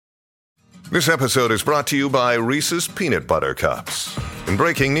This episode is brought to you by Reese's Peanut Butter Cups. In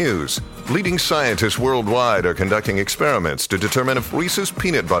breaking news, leading scientists worldwide are conducting experiments to determine if Reese's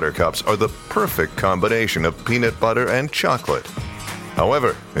Peanut Butter Cups are the perfect combination of peanut butter and chocolate.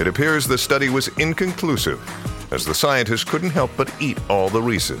 However, it appears the study was inconclusive, as the scientists couldn't help but eat all the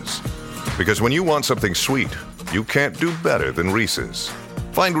Reese's. Because when you want something sweet, you can't do better than Reese's.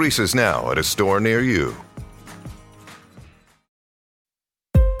 Find Reese's now at a store near you.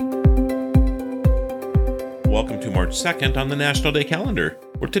 Welcome to March 2nd on the National Day calendar,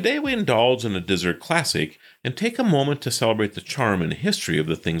 where today we indulge in a dessert classic and take a moment to celebrate the charm and history of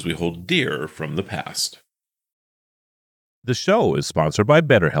the things we hold dear from the past. The show is sponsored by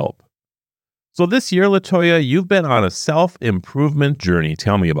BetterHelp. So this year, LaToya, you've been on a self-improvement journey.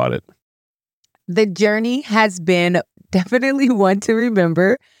 Tell me about it. The journey has been definitely one to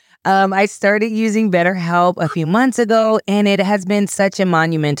remember. I started using BetterHelp a few months ago, and it has been such a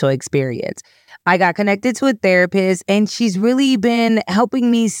monumental experience. I got connected to a therapist, and she's really been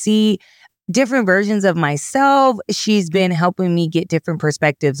helping me see different versions of myself. She's been helping me get different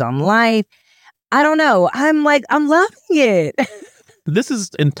perspectives on life. I don't know. I'm loving it. This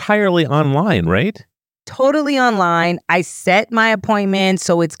is entirely online, right? Totally online. I set my appointment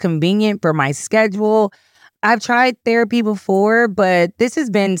so it's convenient for my schedule. I've tried therapy before, but this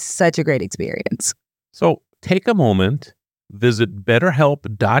has been such a great experience. So take a moment, visit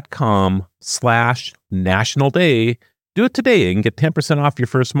betterhelp.com/National Day. Do it today and get 10% off your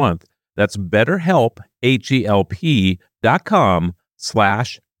first month. That's BetterHelp,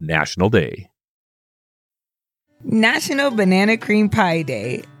 HELP.com/National Day. National Banana Cream Pie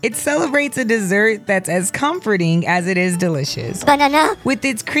Day. It celebrates a dessert that's as comforting as it is delicious. Banana. With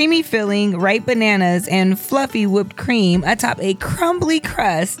its creamy filling, ripe bananas, and fluffy whipped cream atop a crumbly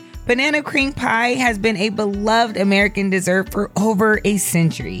crust, banana cream pie has been a beloved American dessert for over a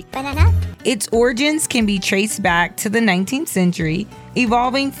century. Banana. Its origins can be traced back to the 19th century,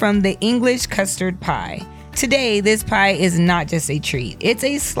 evolving from the English custard pie. Today, this pie is not just a treat. It's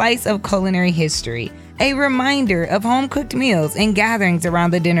a slice of culinary history, a reminder of home-cooked meals and gatherings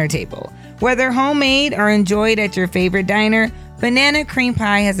around the dinner table. Whether homemade or enjoyed at your favorite diner, banana cream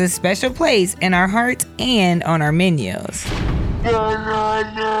pie has a special place in our hearts and on our menus. My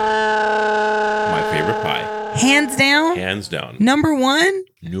favorite pie. Hands down? Hands down. Number one?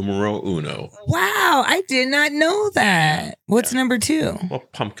 Numero uno. Wow, I did not know that. What's number two? Well,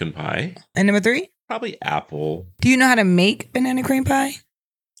 pumpkin pie. And number three? Probably apple. Do you know how to make banana cream pie?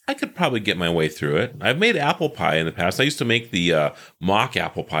 I could probably get my way through it. I've made apple pie in the past. I used to make the mock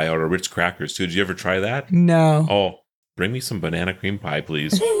apple pie out of Ritz crackers too. Did you ever try that? No. Oh, bring me some banana cream pie,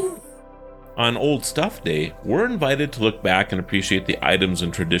 please. On Old Stuff Day, we're invited to look back and appreciate the items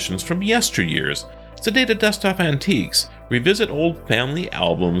and traditions from yesteryears. It's a day to dust off antiques, revisit old family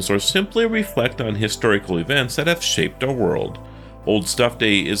albums, or simply reflect on historical events that have shaped our world. Old Stuff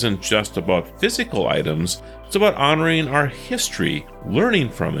Day isn't just about physical items, it's about honoring our history, learning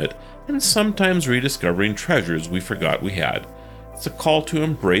from it, and sometimes rediscovering treasures we forgot we had. It's a call to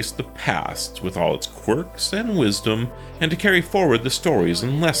embrace the past with all its quirks and wisdom, and to carry forward the stories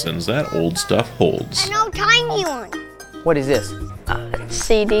and lessons that old stuff holds. An old tiny one. What is this?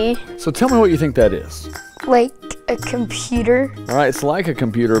 CD. So tell me what you think that is. Like a computer. All right, it's like a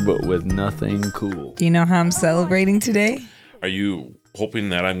computer, but with nothing cool. Do you know how I'm celebrating today? Are you hoping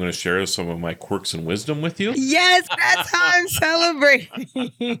that I'm going to share some of my quirks and wisdom with you? Yes, that's how I'm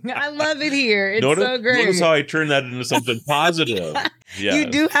celebrating. I love it here. It's so great. Notice how I turned that into something positive. Yes. You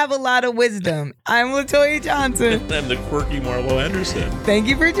do have a lot of wisdom. I'm LaToya Johnson. And the quirky Marlo Anderson. Thank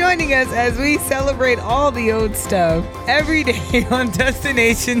you for joining us as we celebrate all the old stuff every day on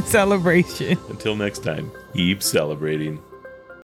Destination Celebration. Until next time, keep celebrating.